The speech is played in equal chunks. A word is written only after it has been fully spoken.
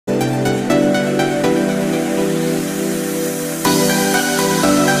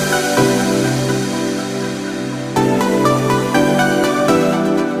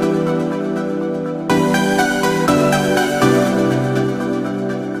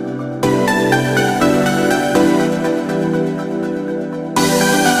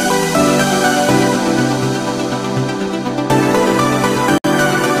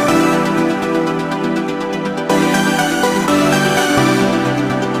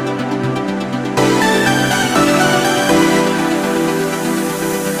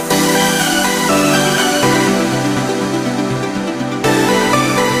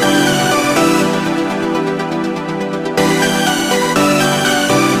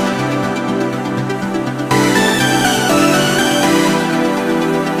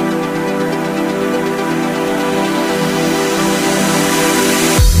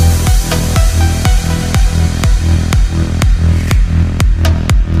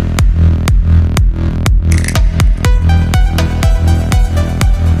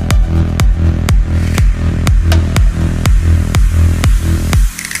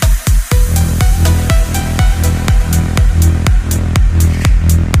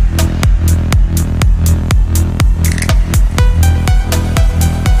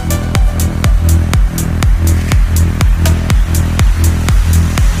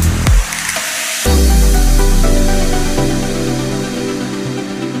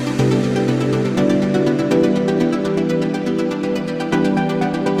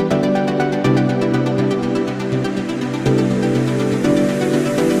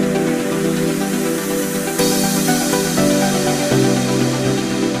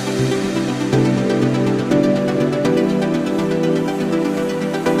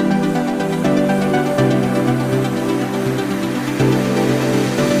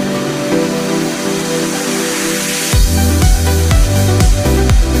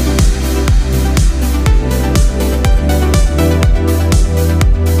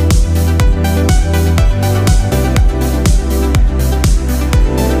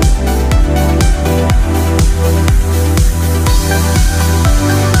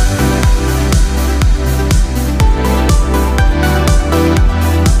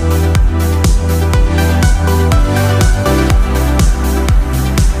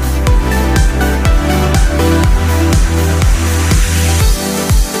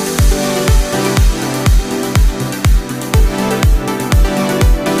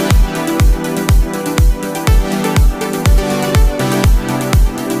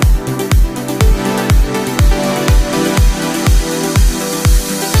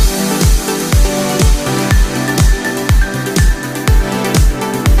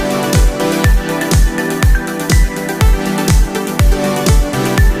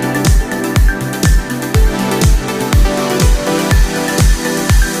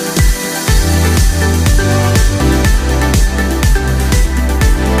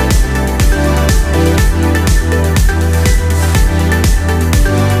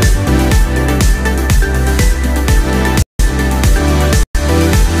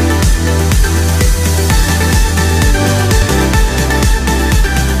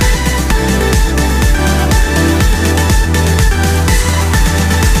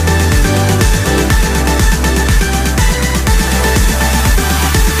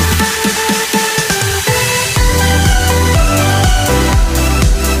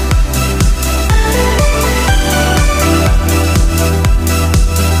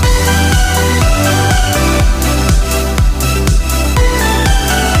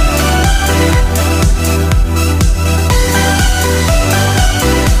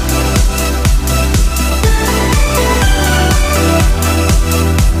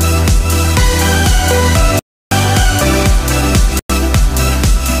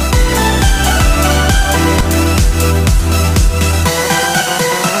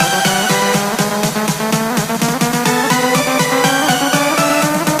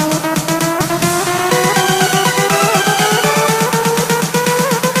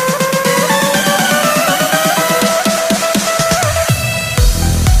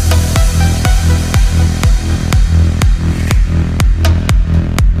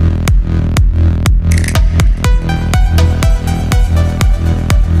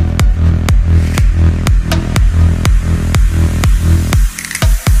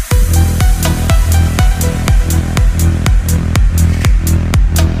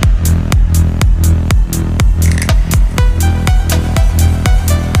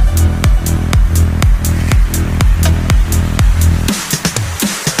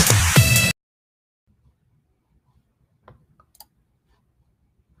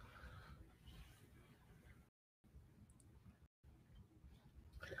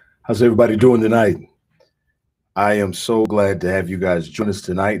How's everybody doing tonight? I am so glad to have you guys join us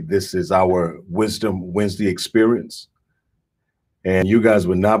tonight. This is our Wisdom Wednesday experience. And you guys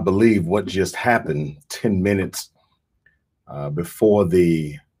would not believe what just happened 10 minutes before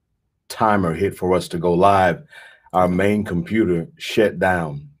the timer hit for us to go live. Our main computer shut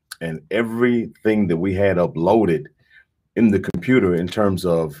down, and everything that we had uploaded in the computer in terms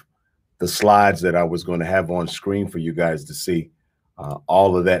of the slides that I was going to have on screen for you guys to see,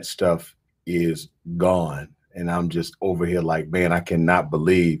 all of that stuff is gone. And I'm just over here like, man, I cannot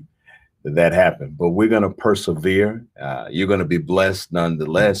believe that happened. But we're going to persevere. You're going to be blessed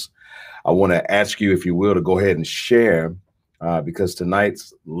nonetheless. I want to ask you, if you will, to go ahead and share because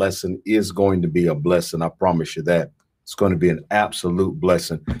tonight's lesson is going to be a blessing. I promise you that. It's going to be an absolute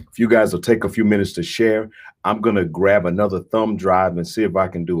blessing. If you guys will take a few minutes to share, I'm going to grab another thumb drive and see if I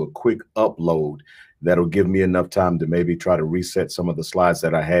can do a quick upload. That'll give me enough time to maybe try to reset some of the slides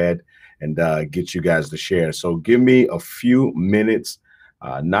that I had and get you guys to share. So give me a few minutes,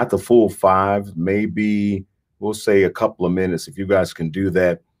 not the full 5, maybe we'll say a couple of minutes if you guys can do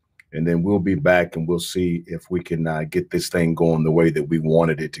that. And then we'll be back and we'll see if we can get this thing going the way that we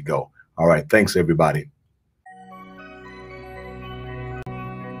wanted it to go. All right. Thanks, everybody.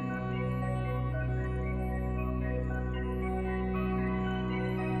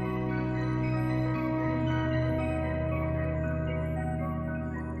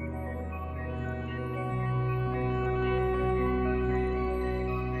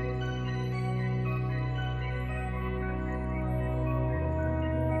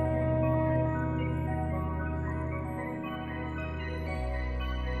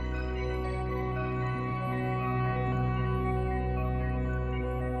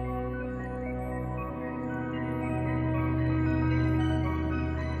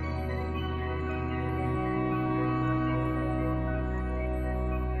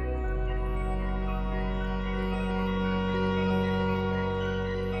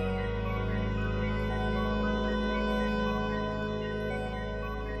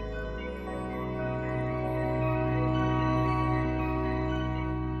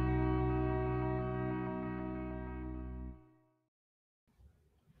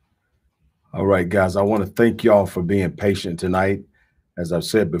 All right, guys, I want to thank y'all for being patient tonight. As I've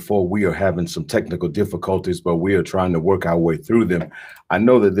said before, we are having some technical difficulties, but we are trying to work our way through them. I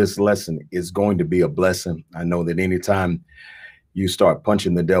know that this lesson is going to be a blessing. I know that anytime you start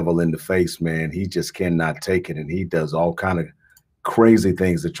punching the devil in the face, man, he just cannot take it. And he does all kind of crazy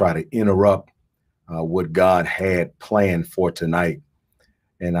things to try to interrupt what God had planned for tonight.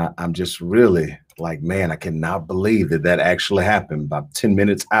 And I'm just really like, man, I cannot believe that that actually happened. About 10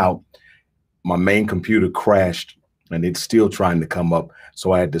 minutes out, my main computer crashed and it's still trying to come up.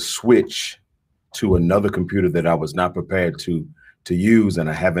 So I had to switch to another computer that I was not prepared to use, and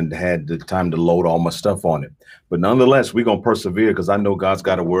I haven't had the time to load all my stuff on it. But nonetheless, we're going to persevere because I know God's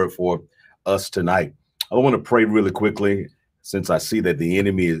got a word for us tonight. I want to pray really quickly since I see that the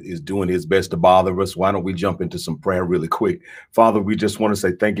enemy is doing his best to bother us. Why don't we jump into some prayer really quick? Father, we just want to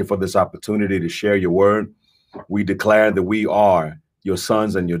say thank you for this opportunity to share your word. We declare that we are your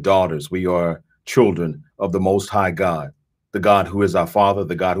sons and your daughters. We are children of the Most High God, the God who is our Father,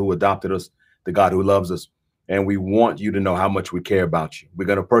 the God who adopted us, the God who loves us. And we want you to know how much we care about you. We're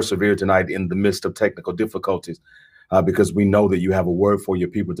going to persevere tonight in the midst of technical difficulties because we know that you have a word for your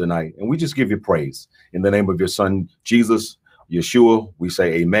people tonight. And we just give you praise. In the name of your son, Jesus, Yeshua, we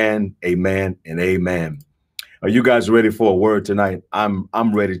say amen, amen, and amen. Are you guys ready for a word tonight? I'm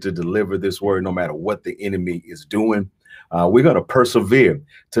ready to deliver this word no matter what the enemy is doing. We're going to persevere.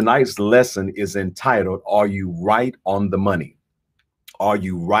 Tonight's lesson is entitled, Are You Right on the Money? Are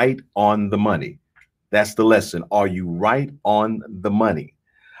you right on the money? That's the lesson. Are you right on the money?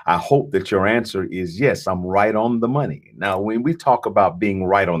 I hope that your answer is yes, I'm right on the money. Now, when we talk about being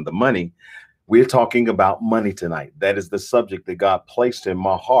right on the money, we're talking about money tonight. That is the subject that God placed in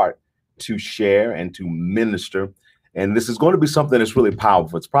my heart to share and to minister. And this is going to be something that's really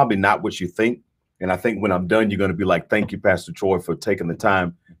powerful. It's probably not what you think. And I think when I'm done, you're going to be like, thank you, Pastor Troy, for taking the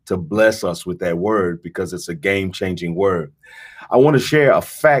time to bless us with that word, because it's a game-changing word. I want to share a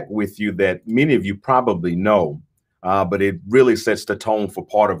fact with you that many of you probably know, but it really sets the tone for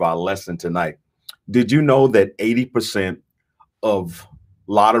part of our lesson tonight. Did you know that 80% of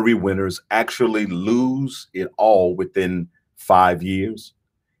lottery winners actually lose it all within 5 years?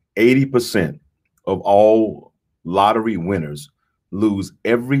 80% of all lottery winners lose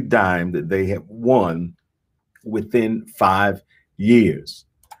every dime that they have won within 5 years.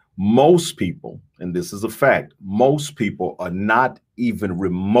 Most people, and this is a fact, most people are not even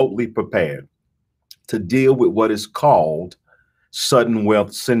remotely prepared to deal with what is called sudden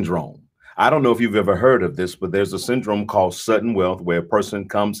wealth syndrome. I don't know if you've ever heard of this, but there's a syndrome called sudden wealth where a person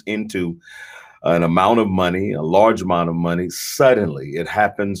comes into an amount of money, a large amount of money, suddenly. It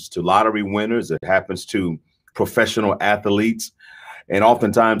happens to lottery winners, it happens to professional athletes. And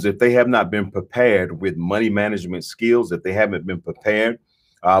oftentimes, if they have not been prepared with money management skills, if they haven't been prepared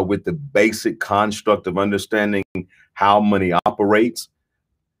with the basic construct of understanding how money operates,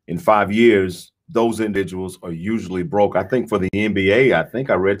 in 5 years, those individuals are usually broke. I think for the NBA, I think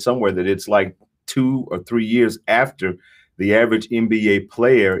I read somewhere that it's like 2 or 3 years after the average NBA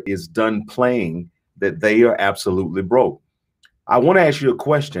player is done playing that they are absolutely broke. I want to ask you a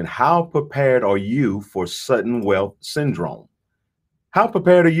question. How prepared are you for sudden wealth syndrome? How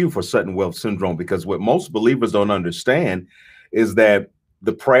prepared are you for sudden wealth syndrome? Because what most believers don't understand is that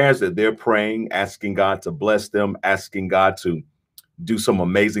the prayers that they're praying, asking God to bless them, asking God to do some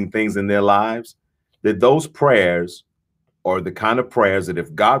amazing things in their lives, that those prayers are the kind of prayers that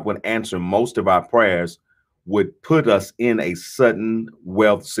if God would answer most of our prayers, would put us in a sudden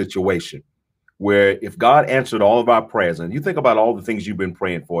wealth situation where if God answered all of our prayers, and you think about all the things you've been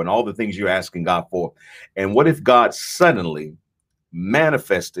praying for and all the things you're asking God for, and what if God suddenly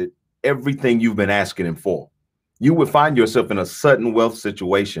manifested everything you've been asking him for? You would find yourself in a sudden wealth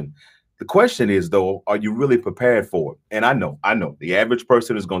situation. The question is, though, are you really prepared for it? And I know the average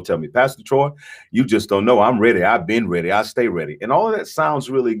person is going to tell me, Pastor Troy, you just don't know. I'm ready. I've been ready. I stay ready. And all of that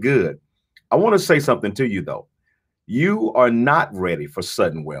sounds really good. I want to say something to you, though. You are not ready for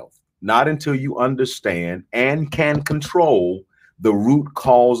sudden wealth, not until you understand and can control the root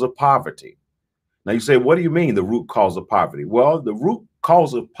cause of poverty. Now you say, what do you mean the root cause of poverty? Well, the root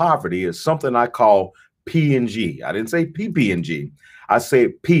cause of poverty is something I call P&G. I didn't say PP&G. I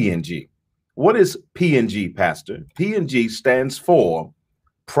said P&G. What is P&G, Pastor? P&G stands for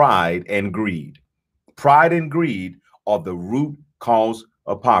pride and greed. Pride and greed are the root cause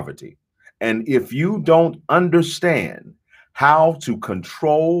of poverty. And if you don't understand how to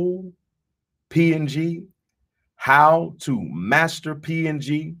control P&G, how to master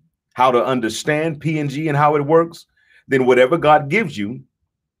P&G, how to understand P&G and how it works, then whatever God gives you,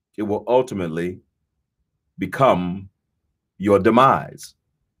 it will ultimately become your demise.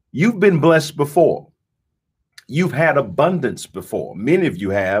 You've been blessed before. You've had abundance before. Many of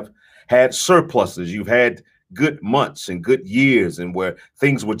you have had surpluses. You've had good months and good years and where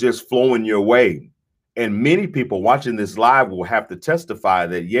things were just flowing your way. And many people watching this live will have to testify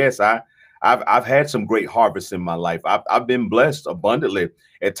that, yes, I've had some great harvests in my life. I've been blessed abundantly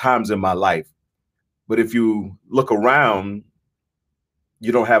at times in my life. But if you look around,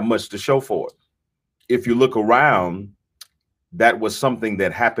 you don't have much to show for it. If you look around, that was something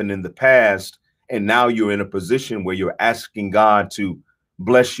that happened in the past, and now you're in a position where you're asking God to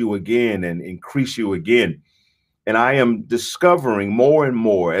bless you again and increase you again. And I am discovering more and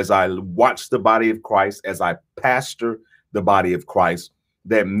more as I watch the body of Christ, as I pastor the body of Christ,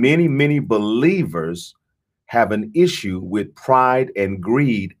 that many, many believers have an issue with pride and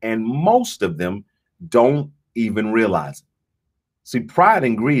greed, and most of them don't even realize it. See, pride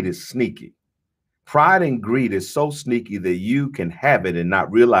and greed is sneaky. Pride and greed is so sneaky that you can have it and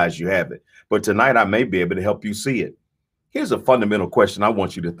not realize you have it. But tonight I may be able to help you see it. Here's a fundamental question I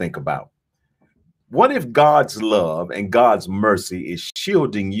want you to think about. What if God's love and God's mercy is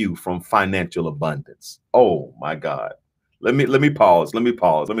shielding you from financial abundance? Oh my God. Let me pause,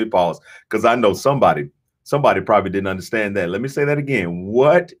 because I know somebody probably didn't understand that. Let me say that again.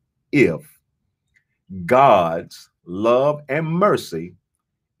 What if God's love and mercy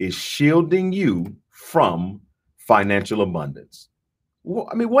is shielding you from financial abundance? Well,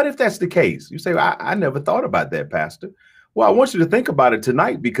 I mean, what if that's the case? You say, I never thought about that, Pastor. Well, I want you to think about it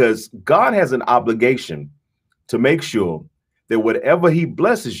tonight, because God has an obligation to make sure that whatever he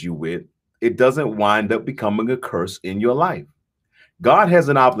blesses you with, it doesn't wind up becoming a curse in your life. God has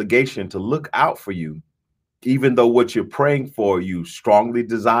an obligation to look out for you, even though what you're praying for you strongly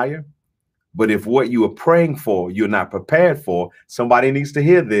desire. But if what you are praying for, you're not prepared for, somebody needs to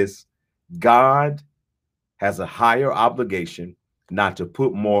hear this. God has a higher obligation not to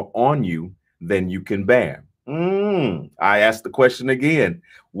put more on you than you can bear. I ask the question again.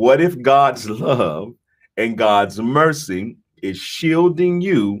 What if God's love and God's mercy is shielding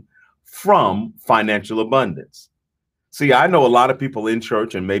you from financial abundance? See, I know a lot of people in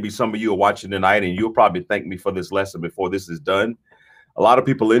church, and maybe some of you are watching tonight, and you'll probably thank me for this lesson before this is done. A lot of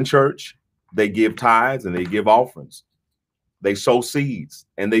people in church, they give tithes and they give offerings. They sow seeds,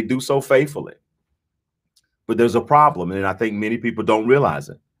 and they do so faithfully. But there's a problem, and I think many people don't realize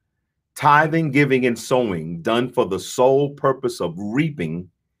it. Tithing, giving, and sowing done for the sole purpose of reaping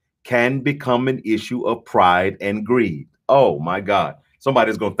can become an issue of pride and greed. Oh my God.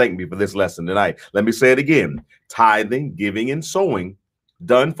 Somebody's going to thank me for this lesson tonight. Let me say it again. Tithing, giving, and sowing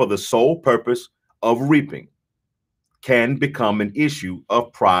done for the sole purpose of reaping can become an issue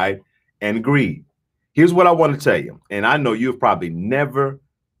of pride and greed. Here's what I want to tell you. And I know you've probably never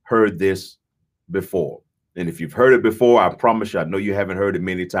heard this before. And if you've heard it before, I promise you, I know you haven't heard it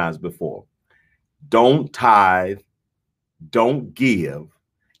many times before. Don't tithe, don't give,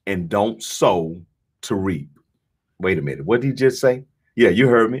 and don't sow to reap. Wait a minute. What did he just say? Yeah, you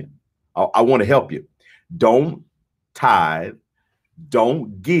heard me. I want to help you. Don't tithe,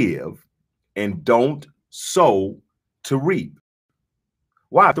 don't give, and don't sow to reap.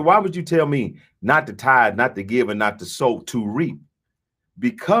 Why? Why would you tell me not to tithe, not to give, and not to sow to reap?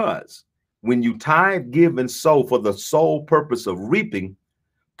 Because when you tithe, give, and sow for the sole purpose of reaping,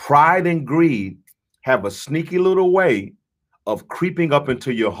 pride and greed have a sneaky little way of creeping up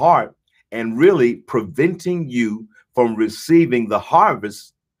into your heart and really preventing you from receiving the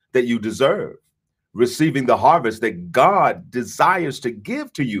harvest that you deserve, receiving the harvest that God desires to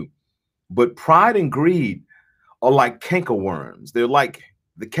give to you. But pride and greed are like cankerworms. They're like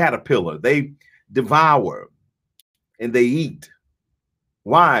the caterpillar. They devour and they eat.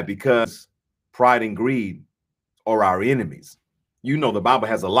 Why? Because pride and greed are our enemies. You know, the Bible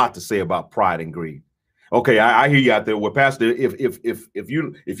has a lot to say about pride and greed. Okay, I hear you out there. Well, Pastor, if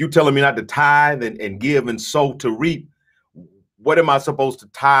you telling me not to tithe and give and sow to reap, what am I supposed to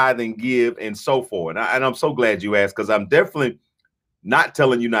tithe and give and sow for? And I'm so glad you asked, because I'm definitely not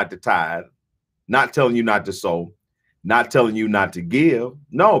telling you not to tithe, not telling you not to sow, not telling you not to give.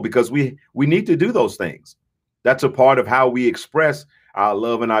 No, because we need to do those things. That's a part of how we express our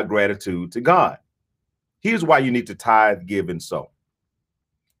love and our gratitude to God. Here's why you need to tithe, give, and sow: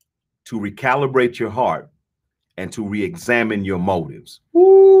 to recalibrate your heart and to re-examine your motives.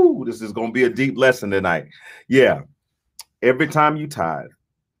 Woo, this is going to be a deep lesson tonight. Yeah. Every time you tithe,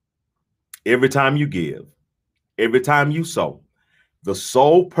 every time you give, every time you sow, the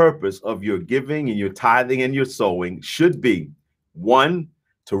sole purpose of your giving and your tithing and your sowing should be, 1,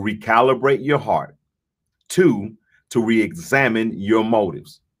 to recalibrate your heart, 2, to re-examine your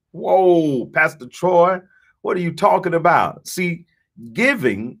motives. Whoa, Pastor Troy, what are you talking about? See,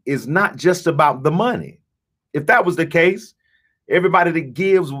 giving is not just about the money. If that was the case, everybody that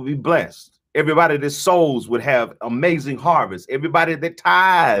gives will be blessed. Everybody that sows would have amazing harvest. Everybody that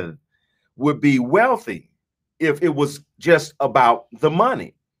tithe would be wealthy if it was just about the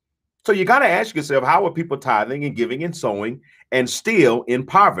money. So you got to ask yourself, how are people tithing and giving and sowing and still in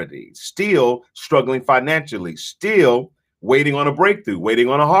poverty, still struggling financially, still waiting on a breakthrough, waiting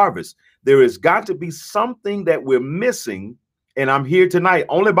on a harvest? There has got to be something that we're missing. And I'm here tonight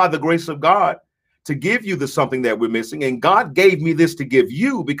only by the grace of God to give you the something that we're missing. And God gave me this to give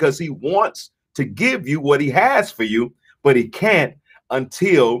you because he wants to give you what he has for you, but he can't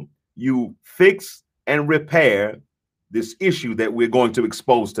until you fix and repair this issue that we're going to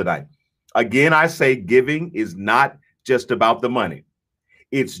expose tonight. Again, I say giving is not just about the money.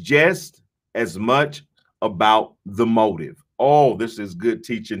 It's just as much about the motive. Oh, this is good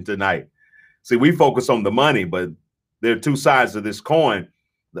teaching tonight. See, we focus on the money, but there are two sides of this coin.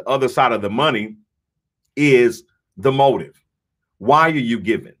 The other side of the money is the motive. Why are you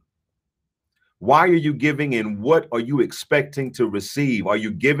giving? Why are you giving, and what are you expecting to receive? Are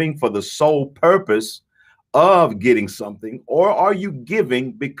you giving for the sole purpose of getting something, or are you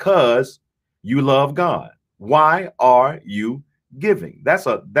giving because you love God? Why are you giving? That's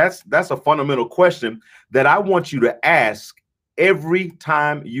a fundamental question that I want you to ask every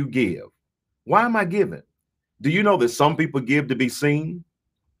time you give. Why am I giving? Do you know that some people give to be seen?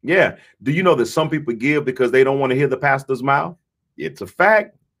 Yeah. Do you know that some people give because they don't want to hear the pastor's mouth? It's a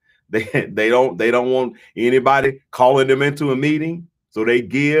fact. They don't want anybody calling them into a meeting. So they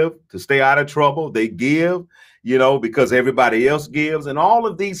give to stay out of trouble. They give, because everybody else gives. And all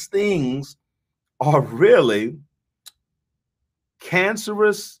of these things are really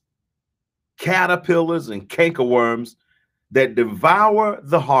cancerous caterpillars and cankerworms that devour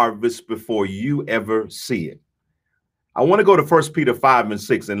the harvest before you ever see it. I want to go to 1 Peter 5 and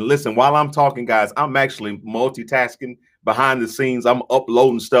 6. And listen, while I'm talking, guys, I'm actually multitasking behind the scenes. I'm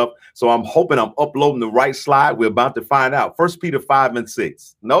uploading stuff. So I'm hoping I'm uploading the right slide. We're about to find out. 1 Peter 5 and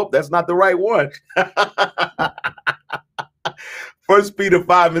 6. Nope, that's not the right one. 1 Peter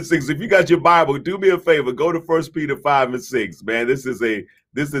 5 and 6. If you got your Bible, do me a favor. Go to 1 Peter 5 and 6. Man, this is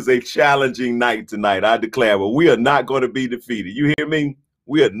a challenging night tonight. I declare, but we are not going to be defeated. You hear me?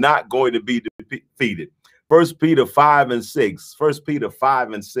 We are not going to be defeated. 1 Peter 5 and 6. 1 Peter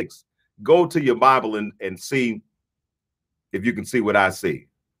 5 and 6. Go to your Bible and see if you can see what I see.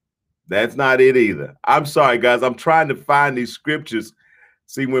 That's not it either. I'm sorry, guys. I'm trying to find these scriptures.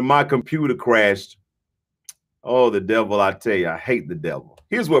 See, when my computer crashed, oh, the devil, I tell you, I hate the devil.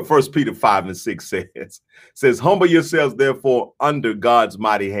 Here's what 1 Peter 5 and 6 says. It says, humble yourselves, therefore, under God's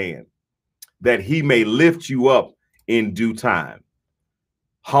mighty hand, that he may lift you up in due time.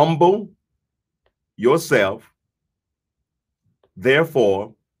 Humble yourself,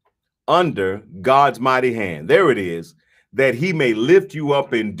 therefore, under God's mighty hand. There it is, that he may lift you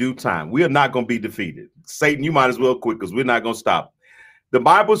up in due time. We are not going to be defeated. Satan, you might as well quit because we're not going to stop. The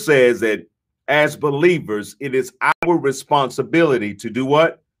Bible says that as believers, it is our responsibility to do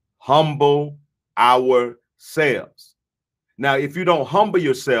what? Humble ourselves. Now, if you don't humble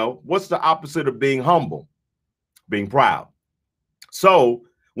yourself, what's the opposite of being humble? Being proud. So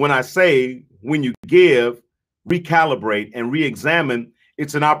when I say when you give, recalibrate and re-examine,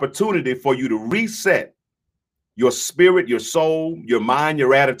 it's an opportunity for you to reset your spirit, your soul, your mind,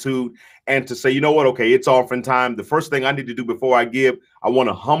 your attitude, and to say, you know what? Okay, it's offering time. The first thing I need to do before I give, I want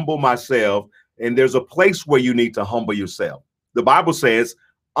to humble myself. And there's a place where you need to humble yourself. The Bible says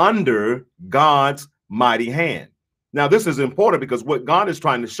under God's mighty hand. Now, this is important because what God is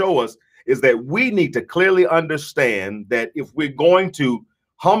trying to show us is that we need to clearly understand that if we're going to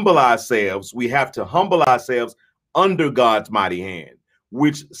humble ourselves, we have to humble ourselves under God's mighty hand,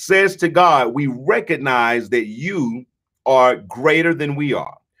 which says to God, we recognize that you are greater than we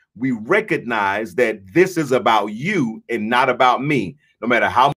are. We recognize that this is about you and not about me. No matter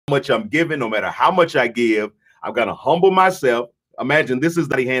how much I'm giving, no matter how much I give, I'm going to humble myself. Imagine this is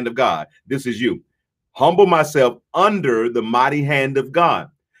the hand of God. This is you. Humble myself under the mighty hand of God.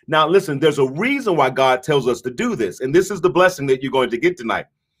 Now, listen, there's a reason why God tells us to do this. And this is the blessing that you're going to get tonight.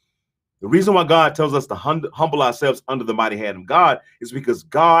 The reason why God tells us to humble ourselves under the mighty hand of God is because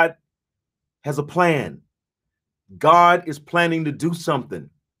God has a plan. God is planning to do something.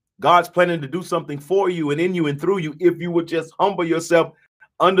 God's planning to do something for you and in you and through you if you would just humble yourself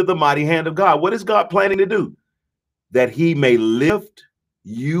under the mighty hand of God. What is God planning to do? That he may lift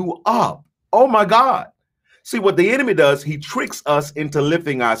you up. Oh my God. See, what the enemy does, he tricks us into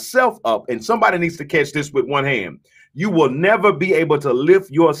lifting ourselves up. And somebody needs to catch this with one hand. You will never be able to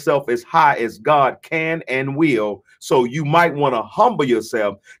lift yourself as high as God can and will. So you might want to humble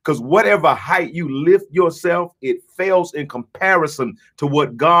yourself, because whatever height you lift yourself, it fails in comparison to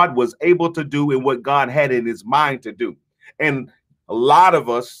what God was able to do and what God had in his mind to do. And a lot of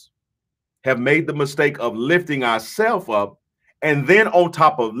us have made the mistake of lifting ourselves up. And then on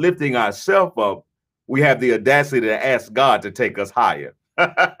top of lifting ourselves up, we have the audacity to ask God to take us higher.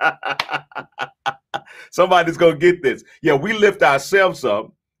 Somebody's going to get this. Yeah, we lift ourselves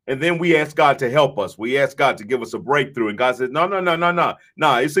up and then we ask God to help us. We ask God to give us a breakthrough. And God says, no.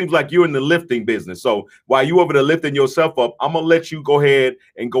 It seems like you're in the lifting business. So while you over there lifting yourself up, I'm going to let you go ahead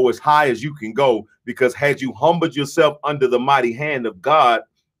and go as high as you can go, because had you humbled yourself under the mighty hand of God,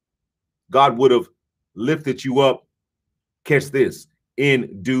 God would have lifted you up. Catch this,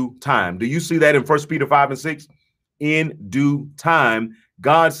 in due time. Do you see that in 1 Peter 5 and 6? In due time,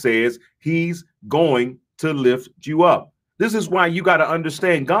 God says he's going to lift you up. This is why you got to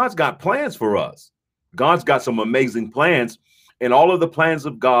understand God's got plans for us. God's got some amazing plans, and all of the plans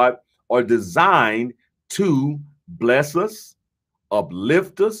of God are designed to bless us,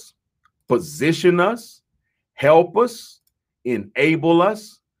 uplift us, position us, help us, enable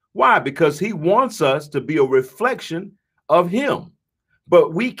us. Why? Because he wants us to be a reflection of him.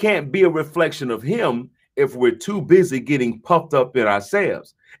 But we can't be a reflection of him if we're too busy getting puffed up in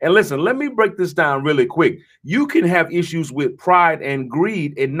ourselves. And listen, let me break this down really quick. You can have issues with pride and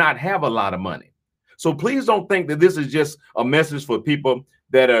greed and not have a lot of money. So please don't think that this is just a message for people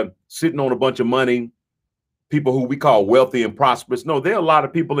that are sitting on a bunch of money, people who we call wealthy and prosperous. No, there are a lot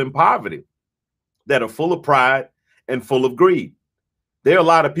of people in poverty that are full of pride and full of greed. There are a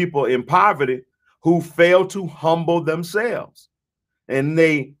lot of people in poverty who fail to humble themselves, and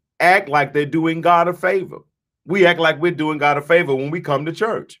they act like they're doing God a favor. We act like we're doing God a favor when we come to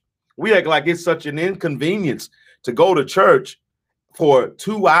church. We act like it's such an inconvenience to go to church for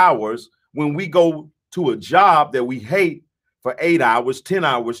 2 hours when we go to a job that we hate for 8 hours, 10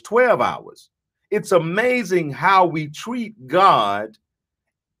 hours, 12 hours. It's amazing how we treat God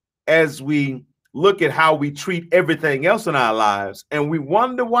as we look at how we treat everything else in our lives, and we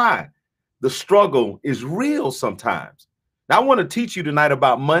wonder why. The struggle is real sometimes. Now, I want to teach you tonight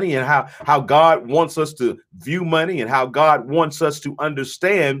about money and how God wants us to view money, and how God wants us to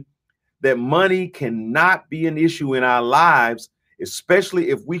understand that money cannot be an issue in our lives, especially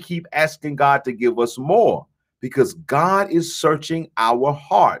if we keep asking God to give us more, because God is searching our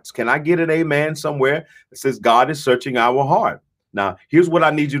hearts. Can I get an amen somewhere that says God is searching our heart? Now, here's what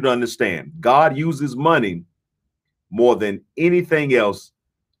I need you to understand. God uses money more than anything else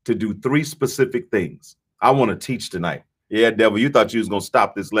to do three specific things. I want to teach tonight. Yeah, devil, you thought you was going to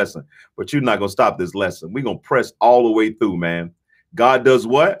stop this lesson, but you're not going to stop this lesson. We're going to press all the way through, man. God does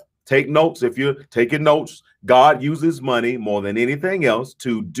what? Take notes. If you're taking notes, God uses money more than anything else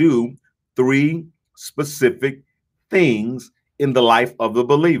to do three specific things in the life of the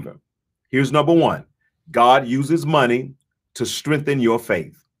believer. Here's number one. God uses money to strengthen your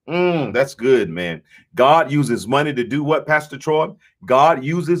faith. That's good, man. God uses money to do what, Pastor Troy? God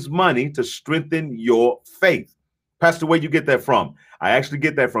uses money to strengthen your faith. Pastor, where you get that from? I actually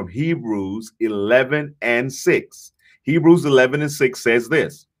get that from Hebrews 11:6. Hebrews 11:6 says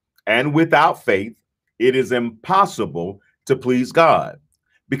this, and without faith, it is impossible to please God,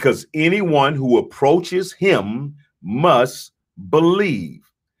 because anyone who approaches him must believe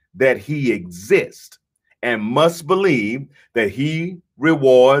that he exists and must believe that he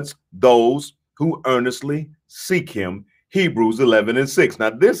rewards those who earnestly seek him. Hebrews 11:6. Now,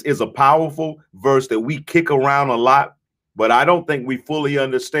 this is a powerful verse that we kick around a lot, but I don't think we fully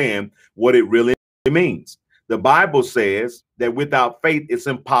understand what it really means. The Bible says that without faith, it's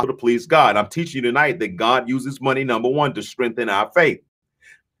impossible to please God. I'm teaching you tonight that God uses money, number one, to strengthen our faith.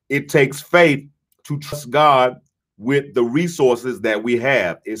 It takes faith to trust God with the resources that we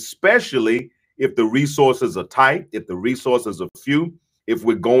have, especially if the resources are tight, if the resources are few, if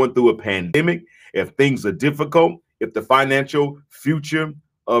we're going through a pandemic, if things are difficult, if the financial future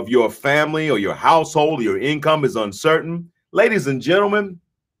of your family or your household, or your income is uncertain. Ladies and gentlemen,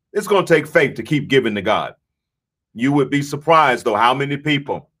 it's going to take faith to keep giving to God. You would be surprised, though, how many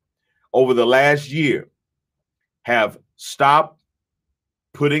people over the last year have stopped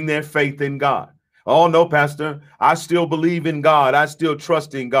putting their faith in God. Oh, no, Pastor, I still believe in God. I still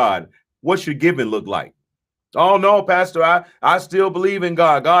trust in God. What's your giving look like? Oh, no, Pastor, I still believe in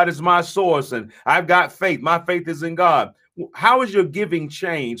God. God is my source, and I've got faith. My faith is in God. How has your giving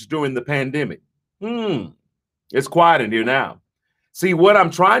changed during the pandemic? It's quiet in here now. See, what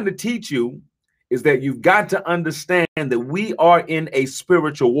I'm trying to teach you is that you've got to understand that we are in a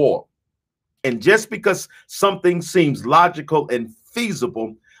spiritual war. And just because something seems logical and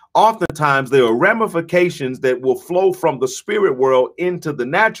feasible, oftentimes there are ramifications that will flow from the spirit world into the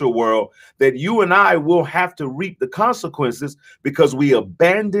natural world that you and I will have to reap the consequences because we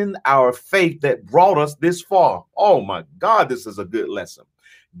abandoned our faith that brought us this far. Oh my God, this is a good lesson.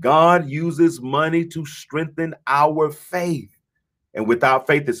 God uses money to strengthen our faith. And without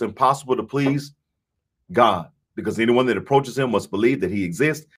faith, it's impossible to please God, because anyone that approaches him must believe that he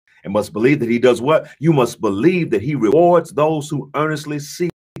exists and must believe that he does what? You must believe that he rewards those who earnestly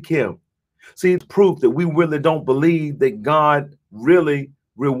seek him. See, it's proof that we really don't believe that God really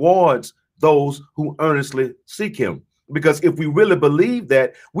rewards those who earnestly seek him. Because if we really believe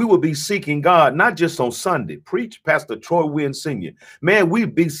that, we would be seeking God, not just on Sunday. Preach, Pastor Troy Wynn Sr. Man,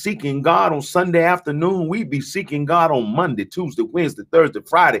 we'd be seeking God on Sunday afternoon. We'd be seeking God on Monday, Tuesday, Wednesday, Thursday,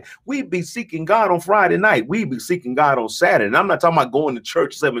 Friday. We'd be seeking God on Friday night. We'd be seeking God on Saturday. And I'm not talking about going to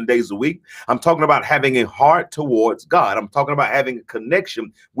church 7 days a week. I'm talking about having a heart towards God. I'm talking about having a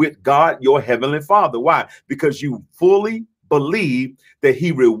connection with God, your heavenly Father. Why? Because you fully believe that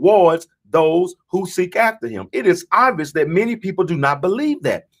he rewards those who seek after him. It is obvious that many people do not believe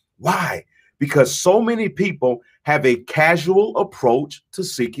that. Why? Because so many people have a casual approach to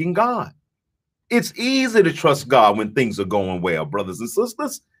seeking God. It's easy to trust God when things are going well, brothers and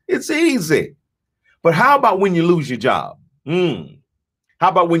sisters. It's easy. But how about when you lose your job? How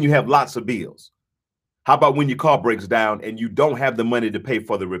about when you have lots of bills? How about when your car breaks down and you don't have the money to pay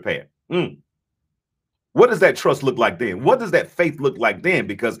for the repair? What does that trust look like then? What does that faith look like then?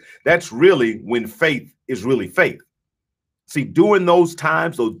 Because that's really when faith is really faith. See, during those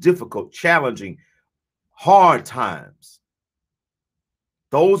times, those difficult, challenging, hard times,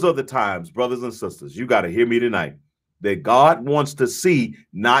 those are the times, brothers and sisters, you got to hear me tonight, that God wants to see,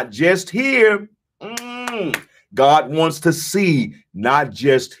 not just hear. God wants to see, not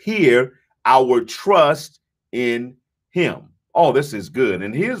just hear, our trust in him. Oh, this is good.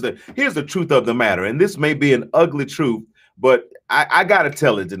 And here's the truth of the matter. And this may be an ugly truth, but I got to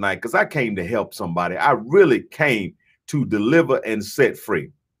tell it tonight because I came to help somebody. I really came to deliver and set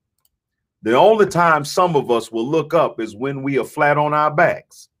free. The only time some of us will look up is when we are flat on our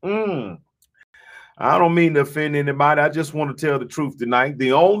backs. I don't mean to offend anybody. I just want to tell the truth tonight.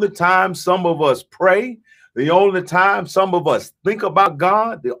 The only time some of us pray, the only time some of us think about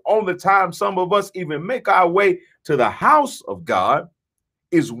God, the only time some of us even make our way to the house of God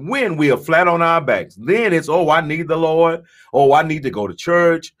is when we are flat on our backs. Then it's, oh, I need the Lord. Oh, I need to go to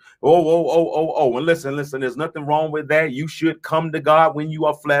church. And listen, there's nothing wrong with that. You should come to God when you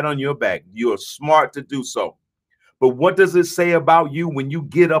are flat on your back. You are smart to do so. But what does it say about you when you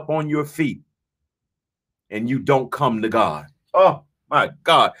get up on your feet and you don't come to God? Oh my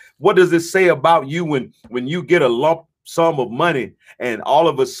God. What does it say about you when you get a lump sum of money and all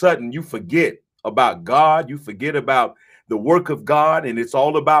of a sudden you forget about God, you forget about the work of God, and it's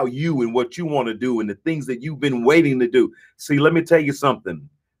all about you and what you want to do and the things that you've been waiting to do? See, let me tell you something.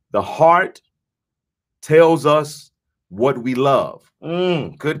 The heart tells us what we love.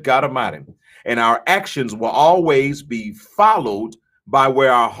 Good God Almighty. And our actions will always be followed by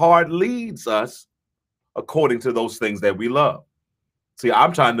where our heart leads us according to those things that we love. See,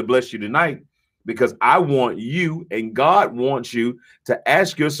 I'm trying to bless you tonight because I want you, and God wants you to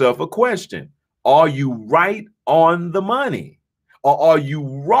ask yourself a question. Are you right on the money, or are you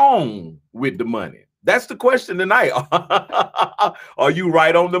wrong with the money? That's the question tonight. Are you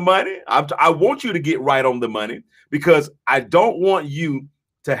right on the money? I want you to get right on the money, because I don't want you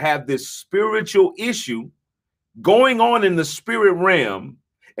to have this spiritual issue going on in the spirit realm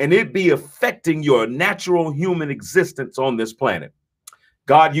and it be affecting your natural human existence on this planet.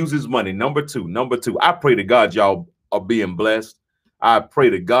 God uses money. Number two, I pray to God y'all are being blessed. I pray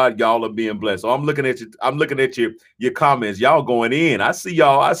to God y'all are being blessed. So I'm looking at you. I'm looking at your comments. Y'all going in. I see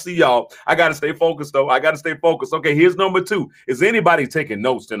y'all. I got to stay focused though. Okay, here's number two. Is anybody taking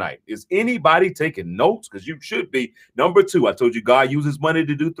notes tonight? Is anybody taking notes? Because you should be. Number two, I told you God uses money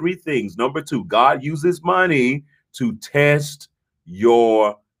to do three things. Number two, God uses money to test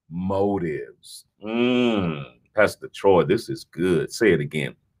your motives. Pastor Troy, this is good. Say it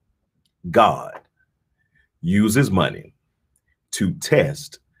again. God uses money to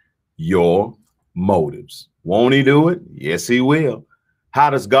test your motives. Won't he do it? Yes, he will. How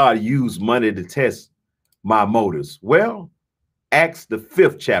does God use money to test my motives? Well, Acts, the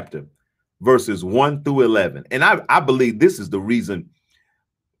 5th chapter, verses 1 through 11. And I believe this is the reason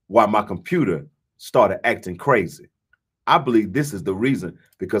why my computer started acting crazy. I believe this is the reason,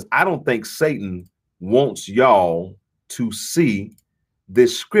 because I don't think Satan wants y'all to see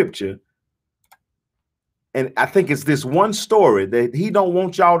this scripture. And I think it's this one story that he don't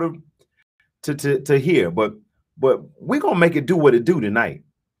want y'all to hear, but we're going to make it do what it do tonight.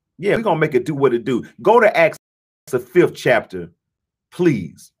 Yeah, we're going to make it do what it do. Go to Acts, the 5th chapter,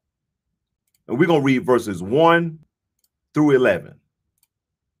 please. And we're going to read verses 1 through 11.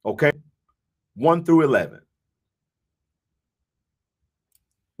 Okay? 1 through 11.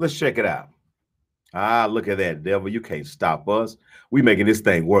 Let's check it out. Look at that, devil. You can't stop us. We making this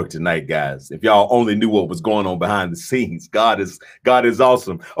thing work tonight, guys. If y'all only knew what was going on behind the scenes. God is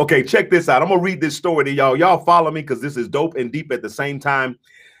awesome. Okay, check this out. I'm going to read this story to y'all. Y'all follow me, because this is dope and deep at the same time.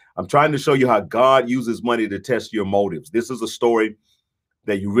 I'm trying to show you how God uses money to test your motives. This is a story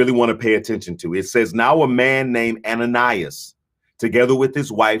that you really want to pay attention to. It says, now a man named Ananias, together with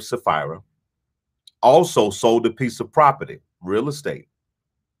his wife Sapphira, also sold a piece of property, real estate.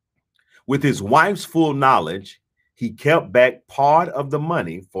 With his wife's full knowledge, he kept back part of the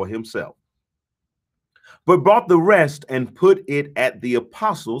money for himself, but brought the rest and put it at the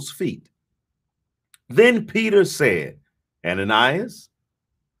apostles' feet. Then Peter said, Ananias,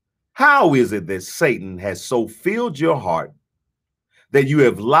 how is it that Satan has so filled your heart that you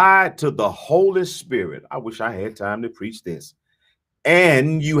have lied to the Holy Spirit? I wish I had time to preach this.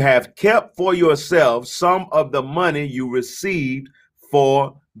 And you have kept for yourself some of the money you received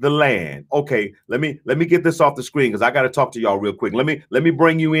for the land. Okay, let me get this off the screen, because I got to talk to y'all real quick. Let me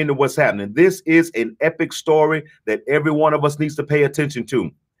bring you into what's happening. This is an epic story that every one of us needs to pay attention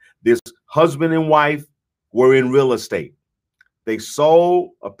to. This husband and wife were in real estate. They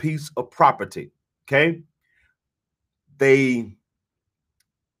sold a piece of property. Okay, they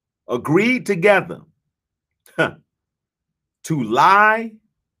agreed together to lie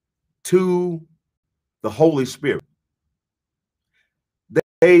to the Holy Spirit.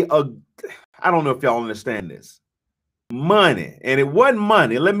 I don't know if y'all understand this. Money, and it wasn't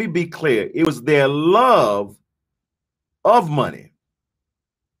money. Let me be clear. It was their love of money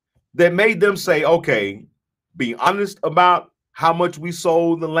that made them say, okay, be honest about how much we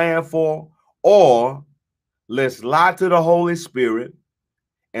sold the land for, or let's lie to the Holy Spirit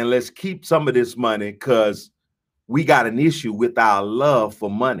and let's keep some of this money, because we got an issue with our love for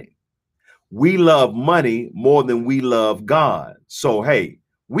money. We love money more than we love God. So, hey,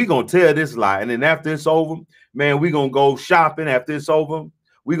 we're going to tell this lie. And then after it's over, man, we're going to go shopping. After it's over,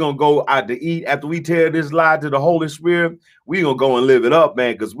 we're going to go out to eat. After we tell this lie to the Holy Spirit, we're going to go and live it up,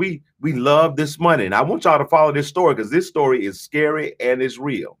 man, because we love this money. And I want y'all to follow this story, because this story is scary and it's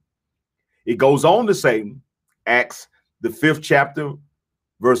real. It goes on to say, Acts, the 5th chapter,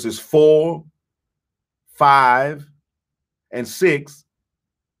 verses 4, 5, and 6,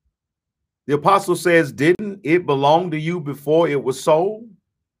 the apostle says, didn't it belong to you before it was sold?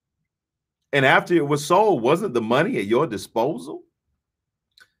 And after it was sold, wasn't the money at your disposal?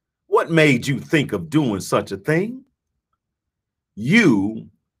 What made you think of doing such a thing? You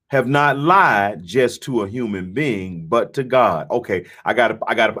have not lied just to a human being, but to God. Okay, I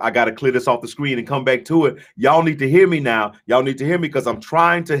gotta clear this off the screen and come back to it. Y'all need to hear me now. Y'all need to hear me because I'm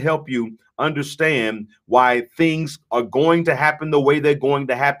trying to help you understand why things are going to happen the way they're going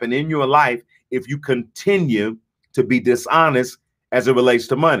to happen in your life if you continue to be dishonest as it relates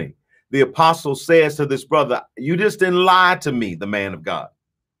to money. The apostle says to this brother, you just didn't lie to me, the man of God.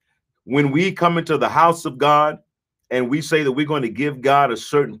 When we come into the house of God and we say that we're going to give God a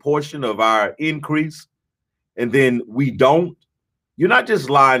certain portion of our increase, and then we don't, you're not just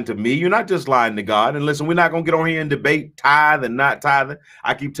lying to me. You're not just lying to God. And listen, we're not going to get on here and debate tithe and not tithing.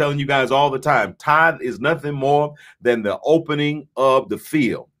 I keep telling you guys all the time, tithe is nothing more than the opening of the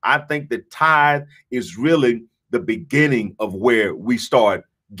field. I think that tithe is really the beginning of where we start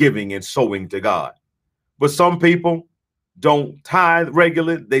giving and sowing to God. But some people don't tithe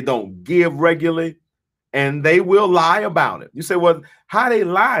regularly. They don't give regularly. And they will lie about it. You say, well, how they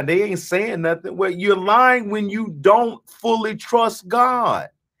lying? They ain't saying nothing. Well, you're lying when you don't fully trust God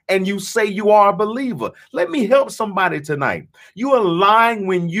and you say you are a believer. Let me help somebody tonight. You are lying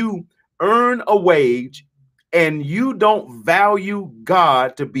when you earn a wage and you don't value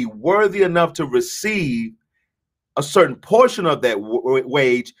God to be worthy enough to receive a certain portion of that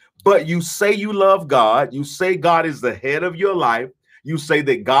wage, but you say you love God. You say God is the head of your life. You say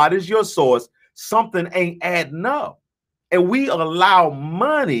that God is your source. Something ain't adding up. And we allow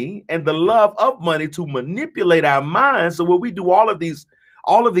money and the love of money to manipulate our minds. So when we do all of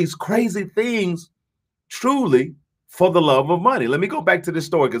these crazy things truly for the love of money. Let me go back to this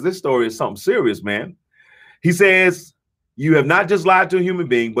story because this story is something serious, man. He says, you have not just lied to a human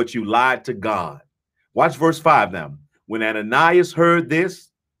being, but you lied to God. Watch verse 5 now. When Ananias heard this,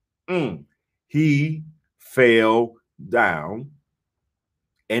 he fell down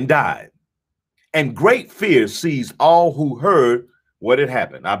and died. And great fear seized all who heard what had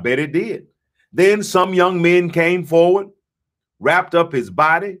happened. I bet it did. Then some young men came forward, wrapped up his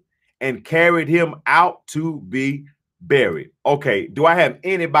body, and carried him out to be buried. Okay, do I have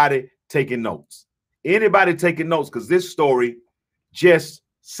anybody taking notes? Anybody taking notes? Because this story just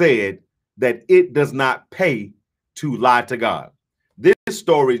said that it does not pay to lie to God. This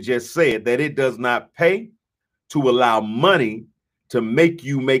story just said that it does not pay to allow money to make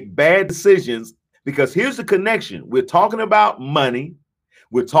you make bad decisions. Because here's the connection. We're talking about money,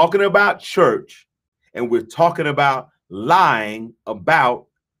 we're talking about church, and we're talking about lying about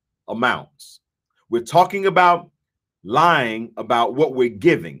amounts. We're talking about lying about what we're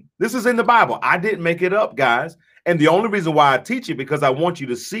giving. This is in the Bible. I didn't make it up, guys. And the only reason why I teach it, because I want you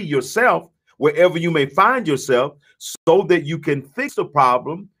to see yourself wherever you may find yourself so that you can fix the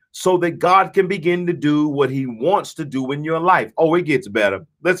problem, so that God can begin to do what he wants to do in your life. Oh, it gets better.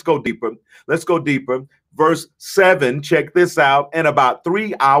 Let's go deeper. Let's go deeper. Verse 7, check this out. And about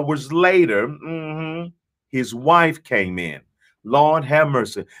 3 hours later, his wife came in. Lord have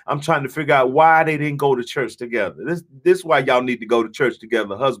mercy. I'm trying to figure out why they didn't go to church together. This is why y'all need to go to church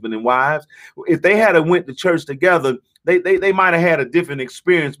together, husband and wives. If they had went to church together, they might have had a different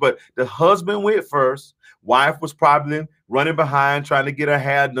experience, but the husband went first. Wife was probably running behind, trying to get her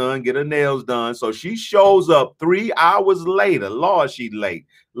hair done, get her nails done. So she shows up 3 hours later. Lord, she late.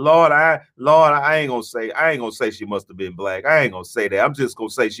 Lord, I ain't gonna say she must have been black. I ain't gonna say that. I'm just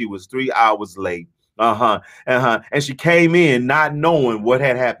gonna say she was 3 hours late. And she came in not knowing what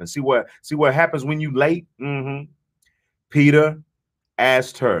had happened. See what happens when you late? Peter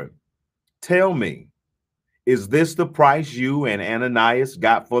asked her, tell me, is this the price you and Ananias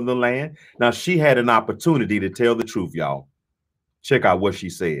got for the land? Now, she had an opportunity to tell the truth, y'all. Check out what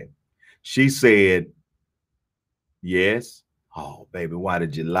she said. She said, yes. Oh, baby, why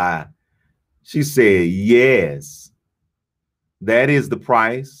did you lie? She said, yes, that is the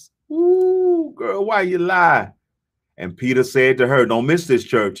price. Ooh, girl, why you lie? And Peter said to her, don't miss this,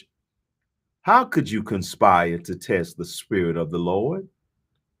 church. How could you conspire to test the Spirit of the Lord?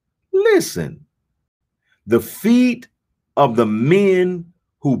 Listen. The feet of the men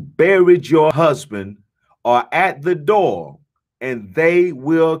who buried your husband are at the door, and they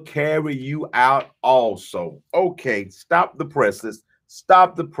will carry you out also. Okay, stop the presses.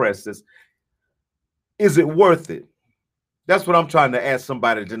 Stop the presses. Is it worth it? That's what I'm trying to ask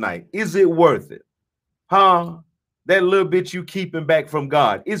somebody tonight. Is it worth it? Huh? That little bit you keeping back from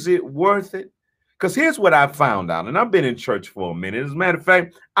God, is it worth it? Because here's what I found out, and I've been in church for a minute. As a matter of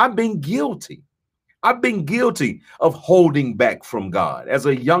fact, I've been guilty. I've been guilty of holding back from God as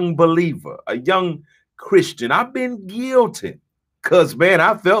a young believer, a young Christian. I've been guilty because, man,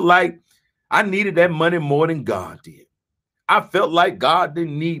 I felt like I needed that money more than God did. I felt like God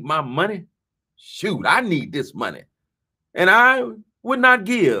didn't need my money. Shoot, I need this money. And I would not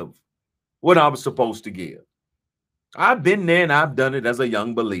give what I was supposed to give. I've been there and I've done it as a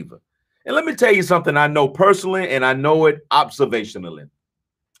young believer. And let me tell you something I know personally, and I know it observationally.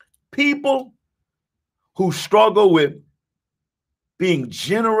 People who struggle with being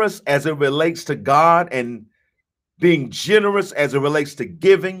generous as it relates to God and being generous as it relates to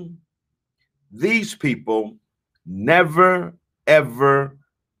giving, these people never, ever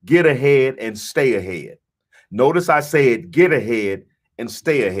get ahead and stay ahead. Notice I said get ahead and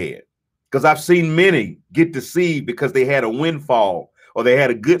stay ahead, because I've seen many get deceived because they had a windfall, or they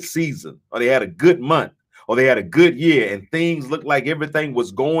had a good season, or they had a good month, or they had a good year, and things looked like everything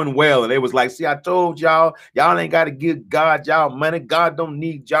was going well. And they was like, see, I told y'all, y'all ain't got to give God y'all money. God don't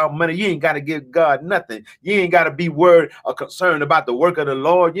need y'all money. You ain't got to give God nothing. You ain't got to be worried or concerned about the work of the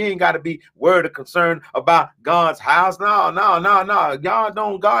Lord. You ain't got to be worried or concerned about God's house. No.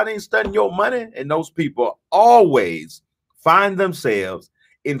 God ain't studying your money. And those people always find themselves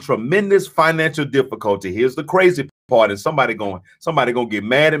in tremendous financial difficulty. Here's the crazy part, and somebody gonna get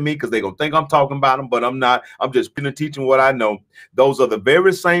mad at me because they're gonna think I'm talking about them, but I'm not. I'm just teaching what I know. Those are the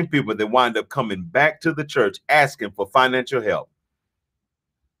very same people that wind up coming back to the church asking for financial help.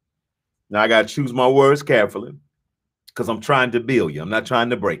 Now I gotta choose my words carefully, because I'm trying to build you. I'm not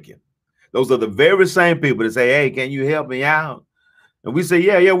trying to break you. Those are the very same people that say, hey, can you help me out? And we say,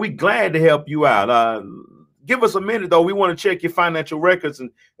 yeah, we're glad to help you out. Give us a minute, though. We want to check your financial records and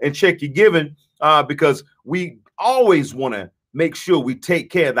check your giving, because we always want to make sure we take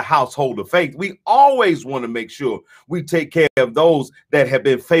care of the household of faith. We always want to make sure we take care of those that have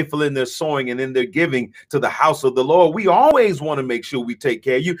been faithful in their sowing and in their giving to the house of the Lord. We always want to make sure we take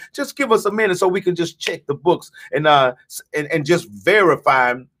care of you. Just give us a minute so we can just check the books and just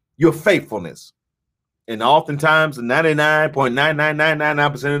verify your faithfulness. And oftentimes,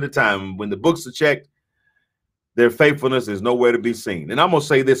 99.99999% of the time, when the books are checked, their faithfulness is nowhere to be seen. And I'm going to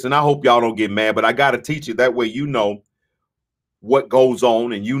say this, and I hope y'all don't get mad, but I got to teach you that way. You know what goes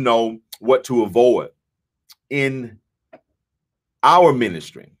on and you know what to avoid in our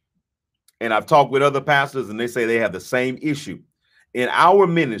ministry. And I've talked with other pastors and they say they have the same issue. In our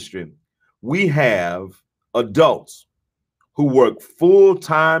ministry, we have adults who work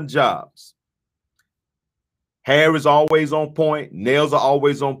full-time jobs. Hair is always on point. Nails are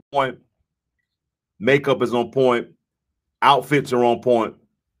always on point. Makeup is on point. Outfits are on point.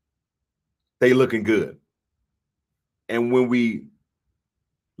 They looking good. And when we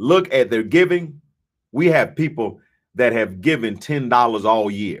look at their giving, we have people that have given $10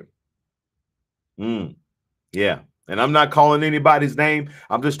 all year. Yeah. And I'm not calling anybody's name.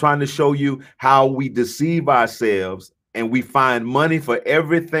 I'm just trying to show you how we deceive ourselves and we find money for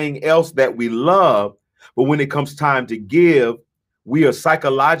everything else that we love. But when it comes time to give, we are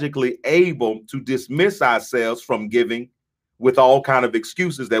psychologically able to dismiss ourselves from giving with all kind of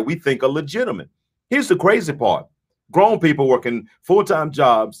excuses that we think are legitimate. Here's the crazy part. Grown people working full-time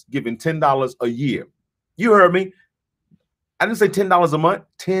jobs, giving $10 a year. You heard me. I didn't say $10 a month,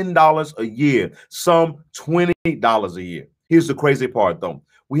 $10 a year, some $20 a year. Here's the crazy part, though.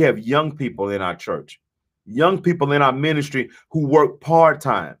 We have young people in our church, young people in our ministry who work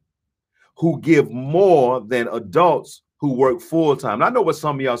part-time, who give more than adults who work full-time. I know what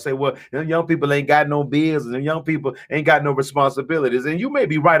some of y'all say, well, young people ain't got no bills and young people ain't got no responsibilities. And you may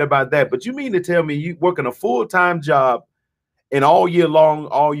be right about that, but you mean to tell me you working a full-time job and all year long,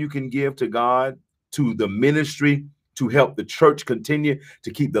 all you can give to God, to the ministry, to help the church continue to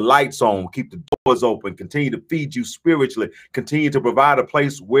keep the lights on, keep the doors open, continue to feed you spiritually, continue to provide a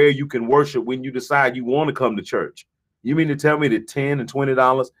place where you can worship when you decide you want to come to church. You mean to tell me that $10 and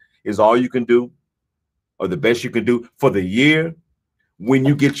 $20 is all you can do, or the best you can do for the year when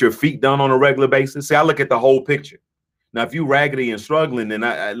you get your feet done on a regular basis? See, I look at the whole picture. Now, if you raggedy and struggling, then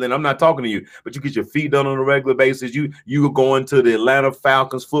I'm not talking to you, but you get your feet done on a regular basis. You are going to the Atlanta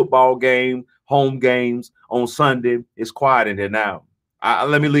Falcons football game, home games on Sunday. It's quiet in here now.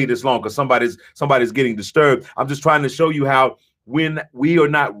 Let me leave this long because somebody's getting disturbed. I'm just trying to show you how when we are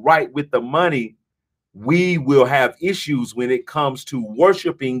not right with the money, we will have issues when it comes to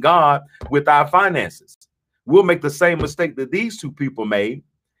worshiping God with our finances. We'll make the same mistake that these two people made,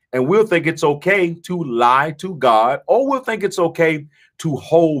 and we'll think it's okay to lie to God, or we'll think it's okay to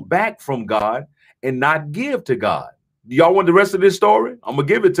hold back from God and not give to God. Do y'all want the rest of this story? I'm going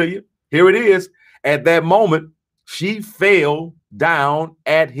to give it to you. Here it is. At that moment, she fell down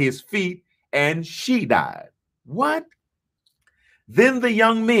at his feet and she died. What? Then the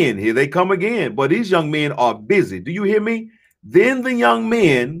young men, here they come again, but these young men are busy. Do you hear me? Then the young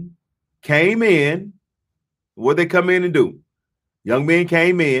men came in. What they come in and do? Young men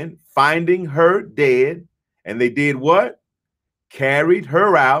came in, finding her dead, and they did what? Carried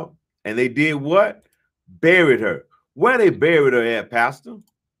her out, and they did what? Buried her. Where they buried her at, Pastor?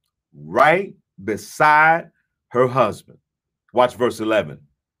 Right beside her husband. Watch verse 11.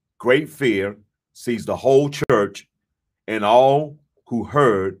 Great fear seized the whole church and all who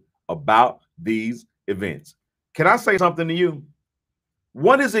heard about these events. Can I say something to you?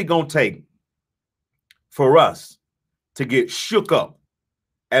 What is it going to take for us to get shook up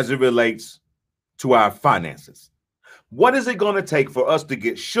as it relates to our finances? What is it going to take for us to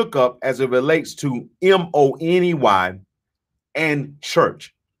get shook up as it relates to money and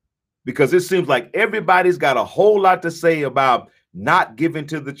church? Because it seems like everybody's got a whole lot to say about not giving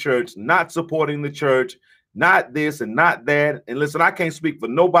to the church, not supporting the church, not this and not that. And listen, I can't speak for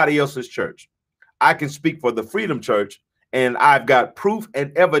nobody else's church. I can speak for the Freedom Church, and I've got proof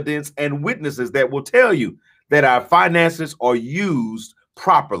and evidence and witnesses that will tell you that our finances are used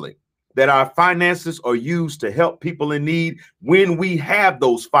properly, that our finances are used to help people in need when we have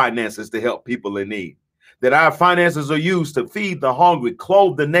those finances to help people in need, that our finances are used to feed the hungry,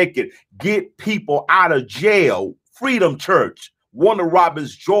 clothe the naked, get people out of jail. Freedom Church, Warner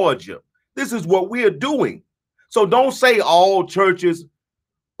Robins, Georgia. This is what we are doing. So don't say all churches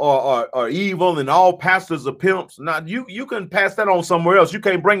are evil and all pastors are pimps. Now, you can pass that on somewhere else. You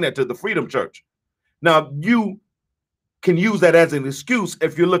can't bring that to the Freedom Church. Now, you can use that as an excuse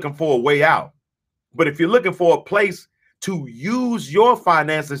if you're looking for a way out. But if you're looking for a place to use your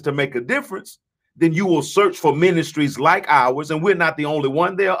finances to make a difference, then you will search for ministries like ours. And we're not the only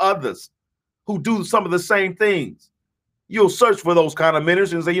one. There are others who do some of the same things. You'll search for those kind of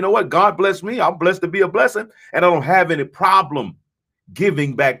ministries and say, you know what? God bless me. I'm blessed to be a blessing. And I don't have any problem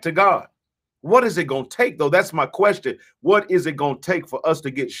giving back to God. What is it going to take, though? That's my question. What is it going to take for us to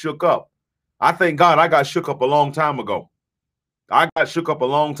get shook up? I thank God I got shook up a long time ago. I got shook up a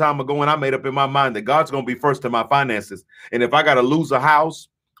long time ago, and I made up in my mind that God's going to be first in my finances. And if I got to lose a house,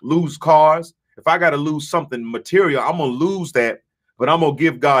 lose cars, if I got to lose something material, I'm going to lose that, but I'm going to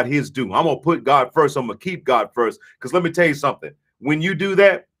give God his due. I'm going to put God first. I'm going to keep God first. Because let me tell you something. When you do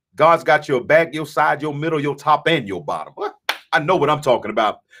that, God's got your back, your side, your middle, your top, and your bottom. I know what I'm talking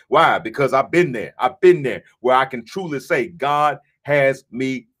about. Why? Because I've been there. I've been there where I can truly say God has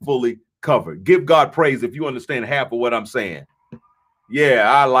me fully covered. Give God praise if you understand half of what I'm saying. Yeah,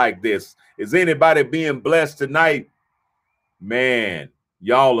 I like this. Is anybody being blessed tonight? Man,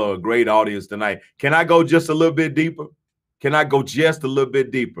 y'all are a great audience tonight. Can I go just a little bit deeper? Can I go just a little bit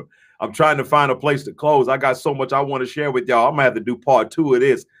deeper? I'm trying to find a place to close. I got so much I want to share with y'all. I'm going to have to do part 2 of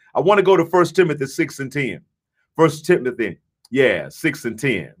this. I want to go to 1 Timothy 6 and 10. 1 Timothy, 6 and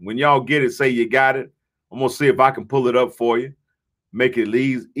 10. When y'all get it, say you got it. I'm going to see if I can pull it up for you. Make it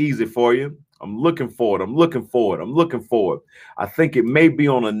easy for you. I'm looking for it. I'm looking for it. I'm looking for it. I think it may be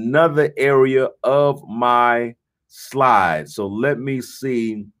on another area of my slide. So let me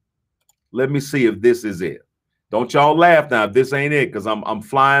see. Let me see if this is it. Don't y'all laugh now if this ain't it, because I'm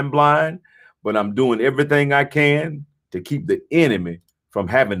flying blind, but I'm doing everything I can to keep the enemy from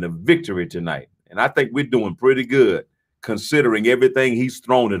having the victory tonight. And I think we're doing pretty good considering everything he's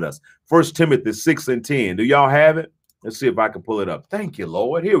thrown at us. 1 Timothy 6 and 10. Do y'all have it? Let's see if I can pull it up. Thank you,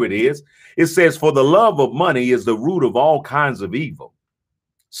 Lord. Here it is. It says, for the love of money is the root of all kinds of evil.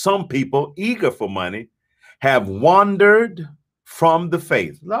 Some people eager for money have wandered from the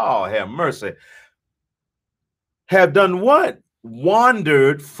faith. Lord have mercy. Have done what?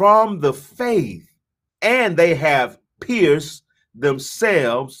 Wandered from the faith, and they have pierced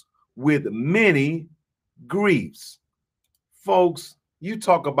themselves with many griefs. Folks, you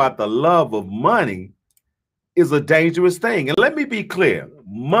talk about the love of money is a dangerous thing. And let me be clear.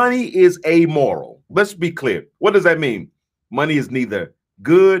 Money is amoral. Let's be clear. What does that mean? Money is neither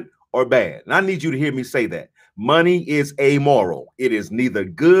good or bad. And I need you to hear me say that. Money is amoral. It is neither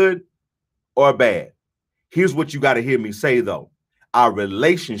good or bad. Here's what you got to hear me say, though. Our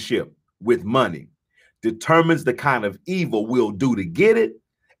relationship with money determines the kind of evil we'll do to get it,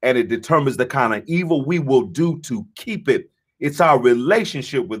 and it determines the kind of evil we will do to keep it. It's our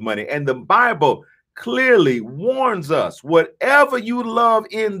relationship with money. And the Bible clearly warns us, whatever you love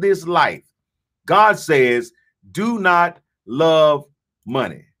in this life, God says, do not love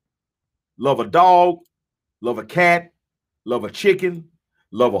money. Love a dog, love a cat, love a chicken,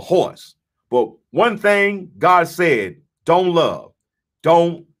 love a horse. But one thing God said, don't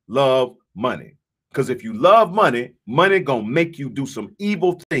love money. Because if you love money, money gonna make you do some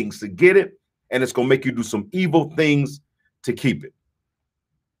evil things to get it, and it's gonna make you do some evil things to keep it.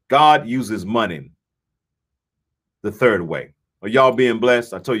 God uses money the third way. Are y'all being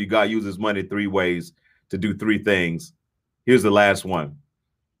blessed? I told you God uses money 3 ways to do 3 things. Here's the last one.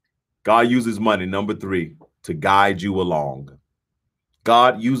 God uses money, number 3, to guide you along.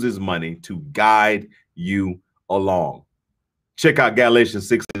 God uses money to guide you along. Check out Galatians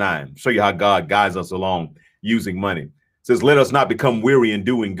 6:9. Show you how God guides us along using money. It says, let us not become weary in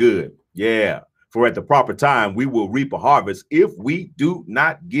doing good. Yeah. For at the proper time, we will reap a harvest if we do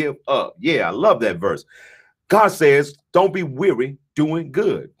not give up. Yeah, I love that verse. God says, don't be weary doing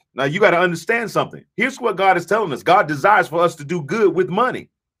good. Now, you got to understand something. Here's what God is telling us. God desires for us to do good with money.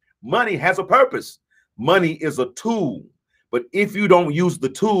 Money has a purpose. Money is a tool. But if you don't use the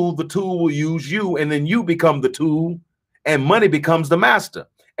tool will use you, and then you become the tool, and money becomes the master.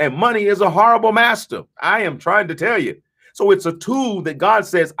 And money is a horrible master. I am trying to tell you. So it's a tool that God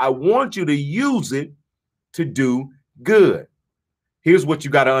says, I want you to use it to do good. Here's what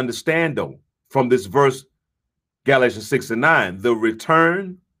you got to understand, though, from this verse, Galatians 6:9, the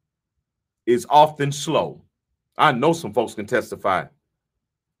return is often slow. I know some folks can testify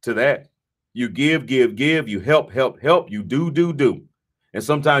to that. You give, you help, you do. And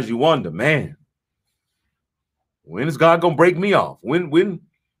sometimes you wonder, man, when is God going to break me off? When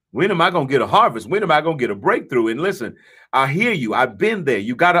am I going to get a harvest? When am I going to get a breakthrough? And listen, I hear you. I've been there.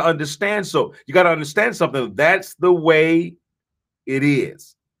 You got to understand. So you got to understand something. That's the way it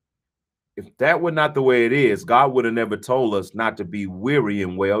is. If that were not the way it is, God would have never told us not to be weary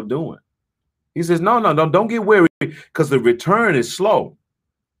in well doing. He says, no, don't get weary, because the return is slow.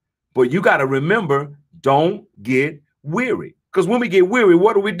 But you got to remember, don't get weary. Because when we get weary,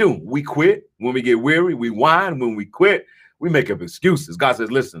 what do? We quit. When we get weary, we whine. When we quit, we make up excuses. God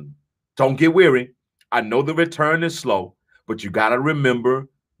says, listen, don't get weary. I know the return is slow, but you got to remember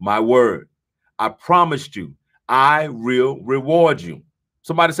my word. I promised you, I will reward you.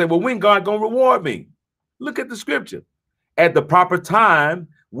 Somebody say, well, when God gonna reward me? Look at the scripture. At the proper time,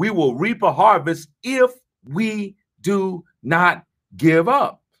 we will reap a harvest if we do not give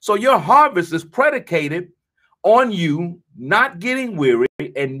up. So your harvest is predicated on you not getting weary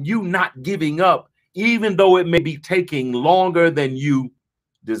and you not giving up, even though it may be taking longer than you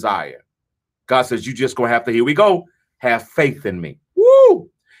desire. God says, you just gonna have to, here we go, have faith in me.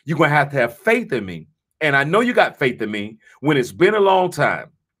 Woo! You're gonna have to have faith in me. And I know you got faith in me when it's been a long time,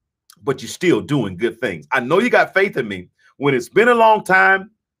 but you're still doing good things. I know you got faith in me when it's been a long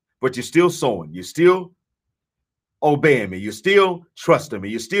time, but you're still sowing. You're still obeying me. You're still trusting me.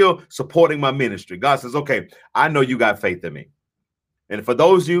 You're still supporting my ministry. God says, okay, I know you got faith in me. And for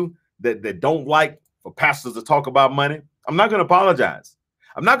those of you that don't like for pastors to talk about money, I'm not going to apologize.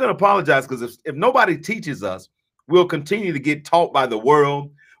 I'm not going to apologize, because if nobody teaches us, we'll continue to get taught by the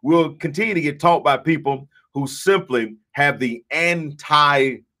world. We'll continue to get taught by people who simply have the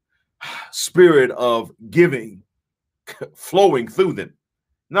anti spirit of giving flowing through them.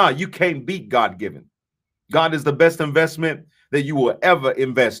 No, you can't beat God-given. God is the best investment that you will ever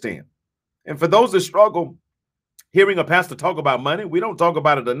invest in. And for those that struggle hearing a pastor talk about money, we don't talk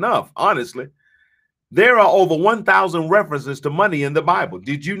about it enough, honestly. There are over 1,000 references to money in the Bible.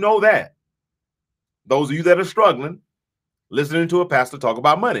 Did you know that? Those of you that are struggling, listening to a pastor talk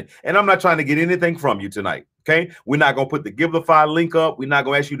about money. And I'm not trying to get anything from you tonight, okay? We're not going to put the Givelify link up. We're not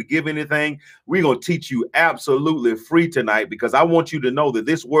going to ask you to give anything. We're going to teach you absolutely free tonight, because I want you to know that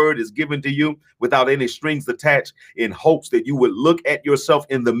this word is given to you without any strings attached, in hopes that you would look at yourself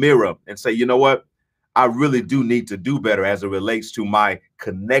in the mirror and say, you know what? I really do need to do better as it relates to my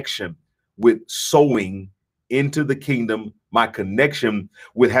connection with sowing into the kingdom, my connection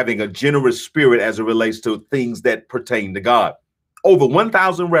with having a generous spirit as it relates to things that pertain to God. Over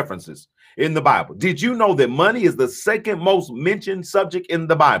 1,000 references in the Bible. Did you know that money is the second most mentioned subject in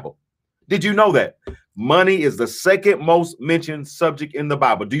the Bible? Did you know that? Money is the second most mentioned subject in the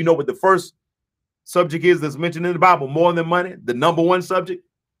Bible. Do you know what the first subject is that's mentioned in the Bible more than money? The number one subject?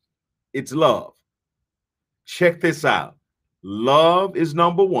 It's love. Check this out. Love is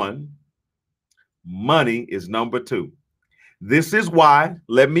number one. Money is number two. This is why,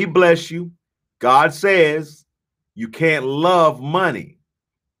 let me bless you, God says you can't love money.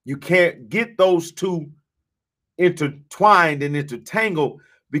 You can't get those two intertwined and intertangled,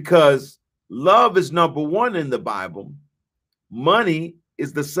 because love is number one in the Bible. Money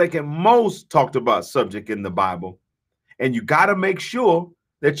is the second most talked about subject in the Bible. And you got to make sure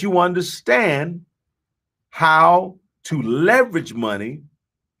that you understand how to leverage money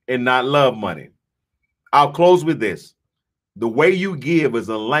and not love money. I'll close with this. The way you give is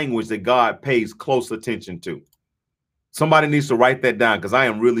a language that God pays close attention to. Somebody needs to write that down because I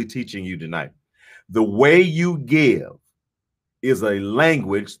am really teaching you tonight. The way you give is a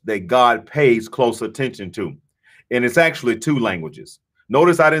language that God pays close attention to. And it's actually two languages.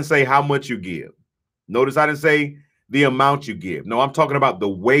 Notice I didn't say how much you give. Notice I didn't say the amount you give. No, I'm talking about the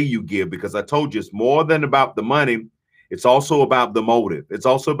way you give, because I told you it's more than about the money. It's also about the motive. It's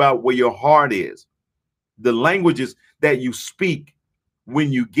also about where your heart is. The languages that you speak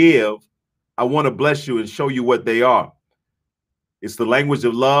when you give, I want to bless you and show you what they are. It's the language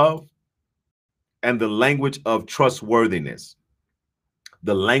of love and the language of trustworthiness.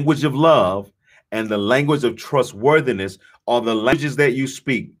 The language of love and the language of trustworthiness are the languages that you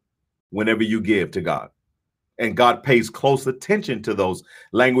speak whenever you give to God. And God pays close attention to those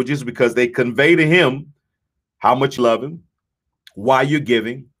languages because they convey to him how much you love him, why you're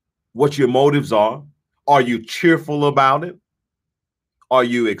giving, what your motives are. Are you cheerful about it? Are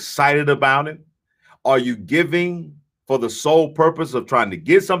you excited about it? Are you giving for the sole purpose of trying to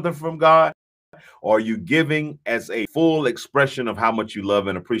get something from God? Or are you giving as a full expression of how much you love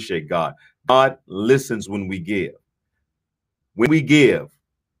and appreciate God? God listens when we give. When we give,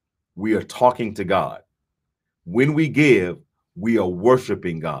 we are talking to God. When we give, we are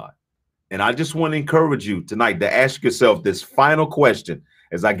worshiping God. And I just want to encourage you tonight to ask yourself this final question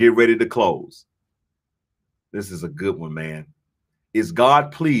as I get ready to close. This is a good one, man. Is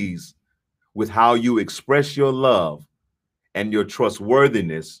God pleased with how you express your love and your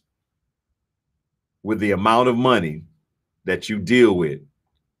trustworthiness with the amount of money that you deal with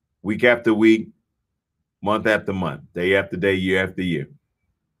week after week, month after month, day after day, year after year?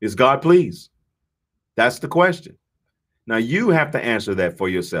 Is God pleased? That's the question. Now you have to answer that for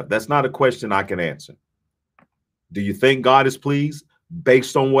yourself. That's not a question I can answer. Do you think God is pleased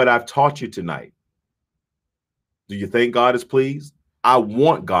based on what I've taught you tonight? Do you think God is pleased? I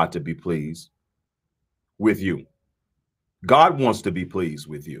want God to be pleased with you. God wants to be pleased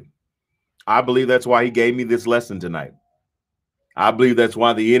with you. I believe that's why he gave me this lesson tonight. I believe that's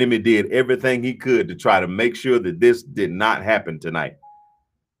why the enemy did everything he could to try to make sure that this did not happen tonight.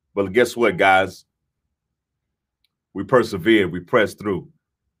 But guess what, guys? We persevered. We pressed through.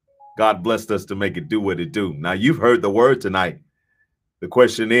 God blessed us to make it do what it do. Now, you've heard the word tonight. The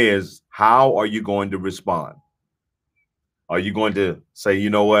question is, how are you going to respond? Are you going to say, you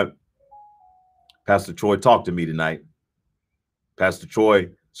know what? Pastor Troy talked to me tonight. Pastor Troy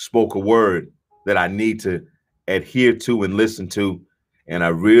spoke a word that I need to adhere to and listen to. And I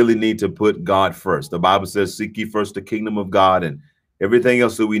really need to put God first. The Bible says, seek ye first the kingdom of God, and everything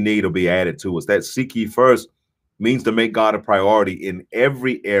else that we need will be added to us. That seek ye first means to make God a priority in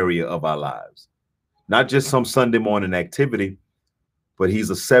every area of our lives, not just some Sunday morning activity, but he's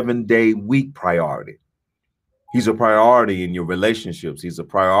a 7-day week priority. He's a priority in your relationships. He's a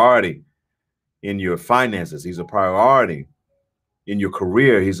priority in your finances. He's a priority in your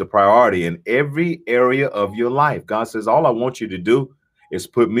career. He's a priority in every area of your life. God says, all I want you to do is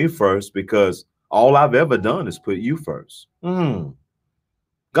put me first, because all I've ever done is put you first.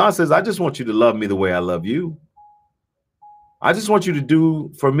 God says, I just want you to love me the way I love you. I just want you to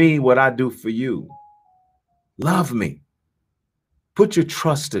do for me what I do for you. Love me. Put your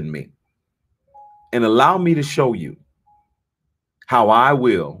trust in me and allow me to show you how I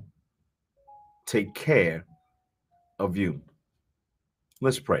will take care of you.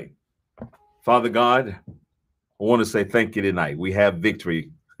 Let's pray. Father God, I want to say thank you tonight. We have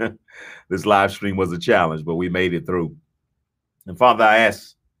victory. This live stream was a challenge, but we made it through. And Father, I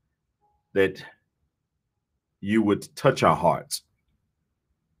ask that you would touch our hearts.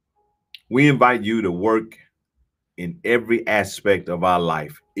 We invite you to work in every aspect of our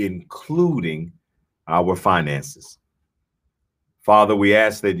life, including our finances. Father, we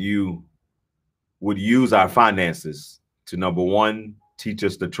ask that you would use our finances to, number one, teach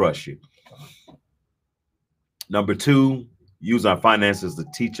us to trust you. Number two, use our finances to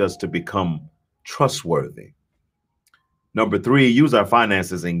teach us to become trustworthy. Number three, use our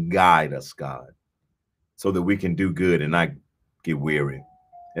finances and guide us, God, so that we can do good and not get weary.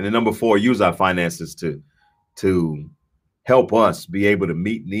 And then number four, use our finances to help us be able to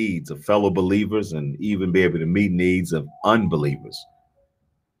meet needs of fellow believers and even be able to meet needs of unbelievers.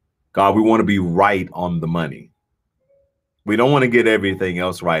 God, we want to be right on the money. We don't want to get everything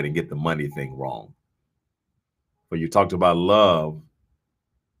else right and get the money thing wrong. But you talked about love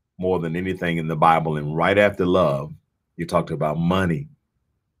more than anything in the Bible. And right after love, you talked about money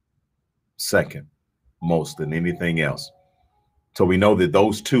second most than anything else. So we know that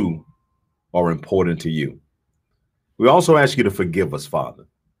those two are important to you. We also ask you to forgive us, Father,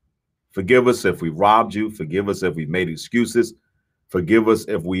 Forgive us if we robbed you. Forgive us if we made excuses. Forgive us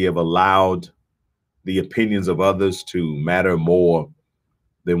if we have allowed the opinions of others to matter more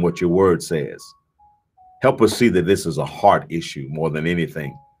than what your word says. Help us see that this is a heart issue more than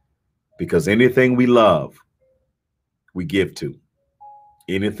anything, because anything we love, we give to.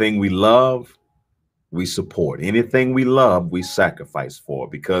 Anything we love, we support. Anything we love, we sacrifice for,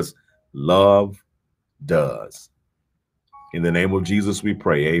 because love does. In the name of Jesus, we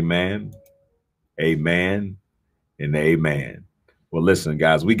pray. Amen, amen, and amen. Well, listen,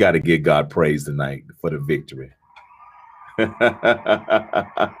 guys, we got to give God praise tonight for the victory.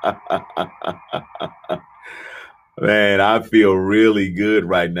 Man, I feel really good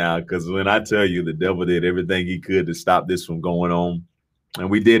right now, because when I tell you the devil did everything he could to stop this from going on, and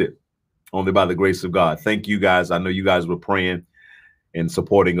we did it only by the grace of God. Thank you, guys. I know you guys were praying and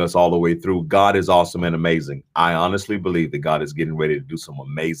supporting us all the way through. God is awesome and amazing. I honestly believe that God is getting ready to do some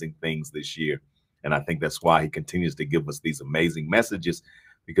amazing things this year. And I think that's why he continues to give us these amazing messages,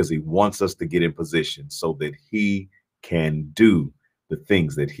 because he wants us to get in position so that he can do the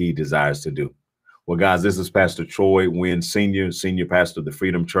things that he desires to do. Well, guys, this is Pastor Troy Wynn Sr., Senior Pastor of the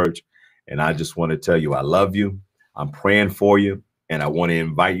Freedom Church. And I just want to tell you, I love you. I'm praying for you. And I want to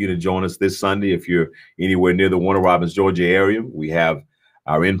invite you to join us this Sunday. If you're anywhere near the Warner Robins, Georgia area, we have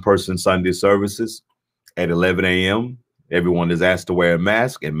our in-person Sunday services at 11 a.m. Everyone is asked to wear a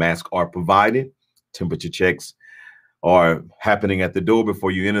mask, and masks are provided. Temperature checks are happening at the door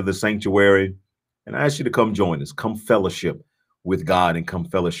before you enter the sanctuary. And I ask you to come join us. Come fellowship with God and come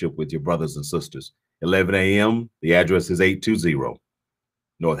fellowship with your brothers and sisters. 11 a.m. The address is 820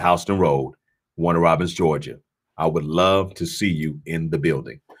 North Houston Road, Warner Robins, Georgia. I would love to see you in the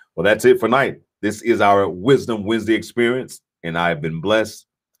building. Well, that's it for tonight. This is our Wisdom Wednesday experience, and I have been blessed.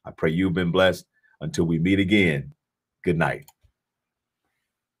 I pray you've been blessed. Until we meet again, good night.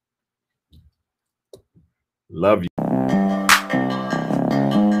 Love you.